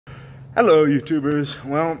Hello YouTubers.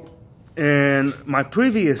 Well, in my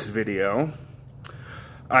previous video,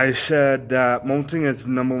 I said that molting is the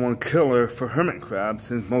 #1 killer for hermit crabs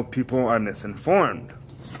since most people are misinformed.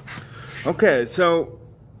 Okay, so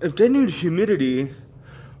if they need humidity,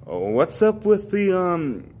 what's up with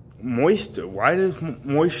the moisture? Why does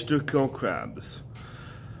moisture kill crabs?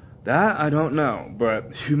 That I don't know,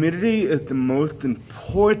 but humidity is the most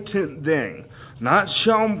important thing. Not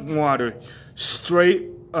shell water, straight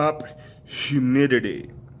up humidity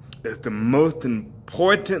is the most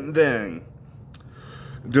important thing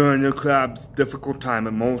during your crab's difficult time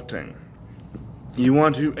of molting. You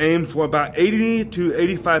want to aim for about 80 to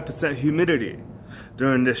 85% humidity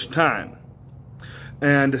during this time.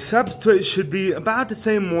 And the substrate should be about the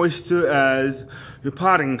same moisture as your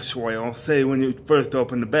potting soil, say when you first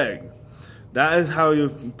open the bag. That is how your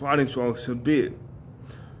potting soil should be.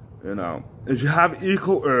 You know, if you have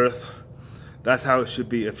equal earth, that's how it should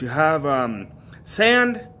be. If you have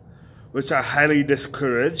sand, which I highly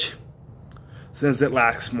discourage, since it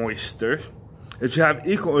lacks moisture. If you have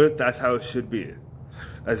equal earth, that's how it should be.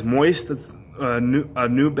 As moist as a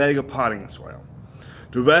new bag of potting soil.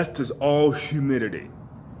 The rest is all humidity.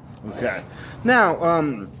 Okay.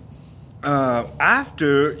 Now,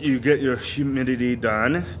 after you get your humidity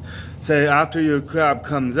done, say after your crab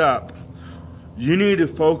comes up, you need to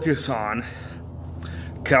focus on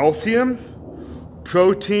calcium,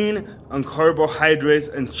 protein, and carbohydrates,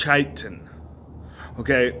 and chitin.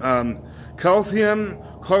 Okay, calcium,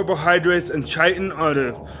 carbohydrates, and chitin are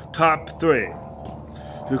the top three.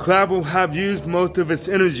 Your crab will have used most of its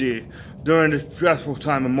energy during the stressful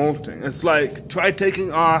time of molting. It's like, try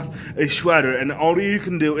taking off a sweater and all you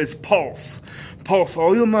can do is pulse. Pulse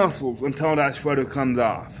all your muscles until that sweater comes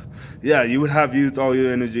off. Yeah, you would have used all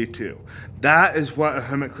your energy too. That is what a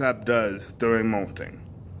hermit crab does during molting.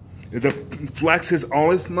 It flexes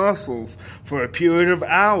all its muscles for a period of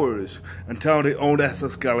hours until the old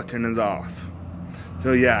exoskeleton is off.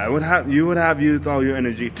 So yeah, you would have used all your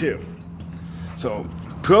energy too. So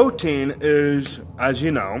protein is, as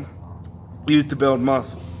you know, used to build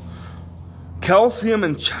muscle. Calcium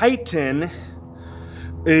and chitin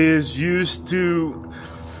is used to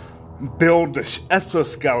build the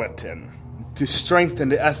exoskeleton, to strengthen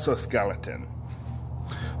the exoskeleton.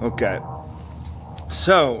 Okay.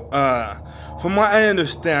 So, from what I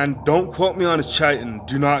understand, don't quote me on the chitin,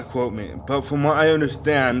 do not quote me, but from what I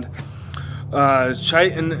understand,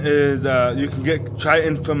 chitin is, you can get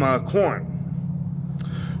chitin from corn.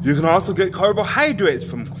 You can also get carbohydrates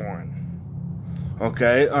from corn.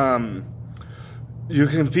 Okay, you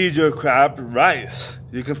can feed your crab rice.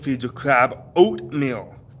 You can feed your crab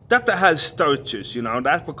oatmeal. Stuff that has starches, you know,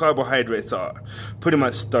 that's what carbohydrates are. Pretty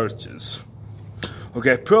much starches.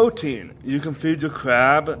 Okay, protein. You can feed your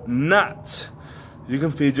crab nuts. You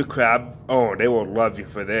can feed your crab, oh, they will love you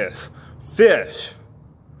for this, fish.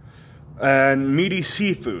 And meaty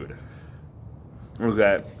seafood.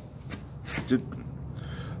 Okay.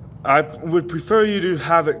 I would prefer you to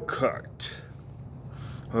have it cooked.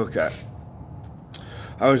 Okay.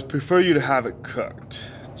 I would prefer you to have it cooked,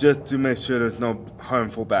 just to make sure there's no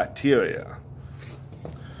harmful bacteria.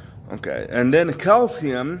 Okay, and then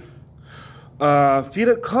calcium, feed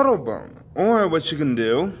it cuttlebone. Or what you can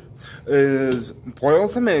do is boil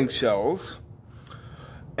some eggshells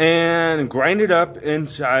and grind it up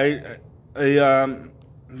inside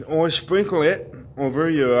or sprinkle it over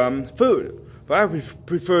your food. But I would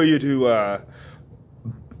prefer you to,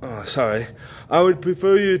 I would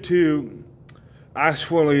prefer you to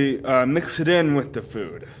actually mix it in with the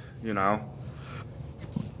food, you know.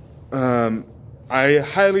 I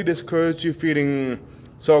highly discourage you feeding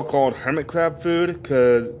so-called hermit crab food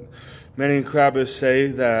because many crabbers say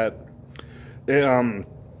that it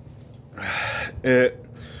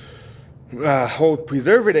holds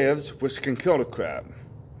preservatives which can kill the crab.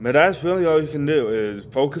 But that's really all you can do is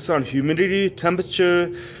focus on humidity,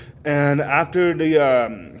 temperature, and after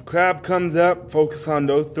the crab comes up, focus on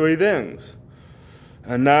those three things.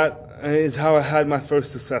 And that is how I had my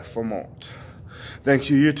first successful molt.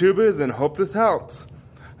 Thank you, YouTubers, and hope this helps.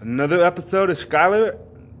 Another episode of Skylar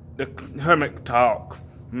the Hermit Talk.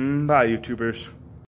 Bye, YouTubers.